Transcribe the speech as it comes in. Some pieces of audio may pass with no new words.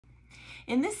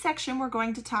In this section, we're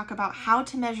going to talk about how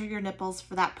to measure your nipples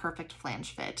for that perfect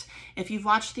flange fit. If you've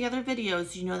watched the other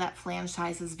videos, you know that flange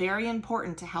size is very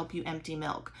important to help you empty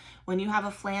milk. When you have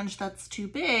a flange that's too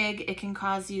big, it can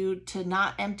cause you to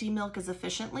not empty milk as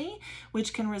efficiently,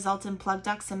 which can result in plug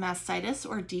ducts and mastitis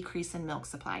or decrease in milk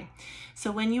supply.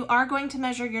 So when you are going to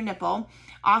measure your nipple,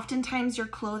 oftentimes your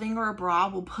clothing or a bra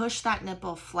will push that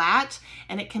nipple flat,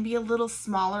 and it can be a little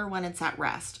smaller when it's at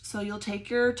rest. So you'll take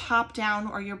your top down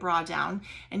or your bra down,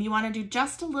 and you want to do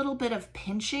just a little bit of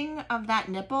pinching of that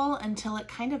nipple until it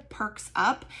kind of perks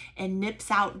up and nips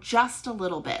out just a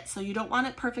little bit. So you don't want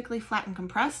it perfectly flat and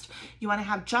compressed. You want to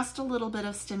have just a little bit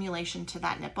of stimulation to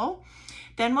that nipple.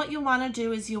 Then what you'll want to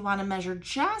do is you'll want to measure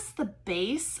just the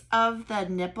base of the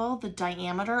nipple, the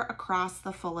diameter across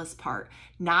the fullest part,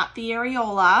 not the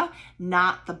areola,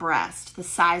 not the breast. The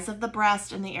size of the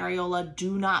breast and the areola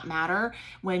do not matter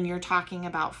when you're talking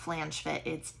about flange fit.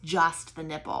 It's just the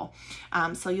nipple.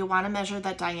 So you'll want to measure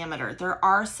that diameter. There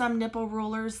are some nipple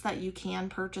rulers that you can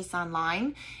purchase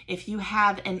online. If you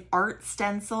have an art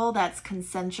stencil that's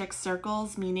concentric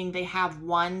circles, meaning they have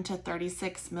 1 to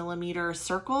 36 millimeter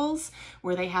circles,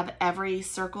 where they have every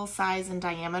circle size and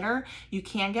diameter, you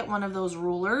can get one of those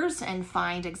rulers and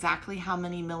find exactly how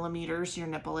many millimeters your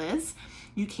nipple is.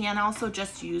 You can also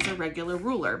just use a regular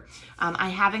ruler. I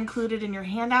have included in your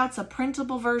handouts a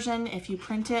printable version. If you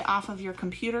print it off of your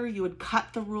computer, you would cut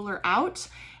the ruler out,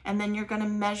 and then you're going to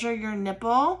measure your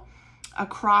nipple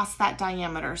across that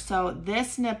diameter. So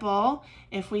this nipple,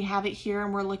 if we have it here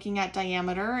and we're looking at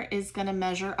diameter, is going to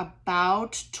measure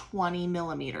about 20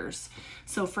 millimeters.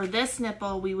 So for this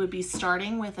nipple, we would be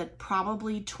starting with a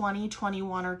probably 20,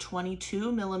 21, or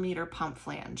 22 millimeter pump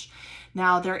flange.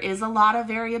 Now there is a lot of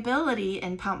variability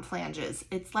in pump flanges.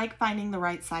 It's like finding the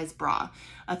right size bra.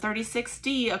 A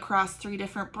 36D across 3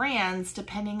 different brands,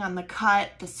 depending on the cut,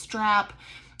 the strap,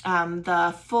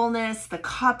 the fullness, the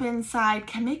cup inside,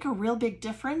 can make a real big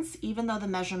difference even though the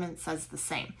measurement says the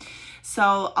same.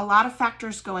 So a lot of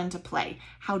factors go into play.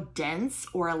 How dense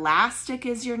or elastic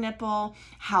is your nipple?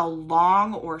 How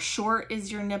long or short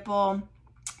is your nipple?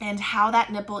 And how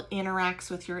that nipple interacts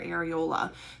with your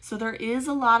areola. So there is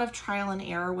a lot of trial and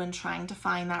error when trying to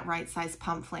find that right size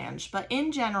pump flange. But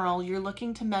in general, you're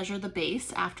looking to measure the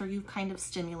base after you've kind of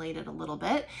stimulated a little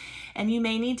bit. And you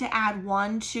may need to add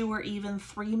 1, 2, or even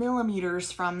 3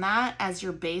 millimeters from that as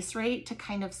your base rate to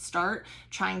kind of start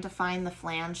trying to find the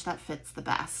flange that fits the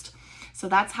best. So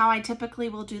that's how I typically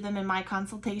will do them in my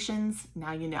consultations.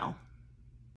 Now you know.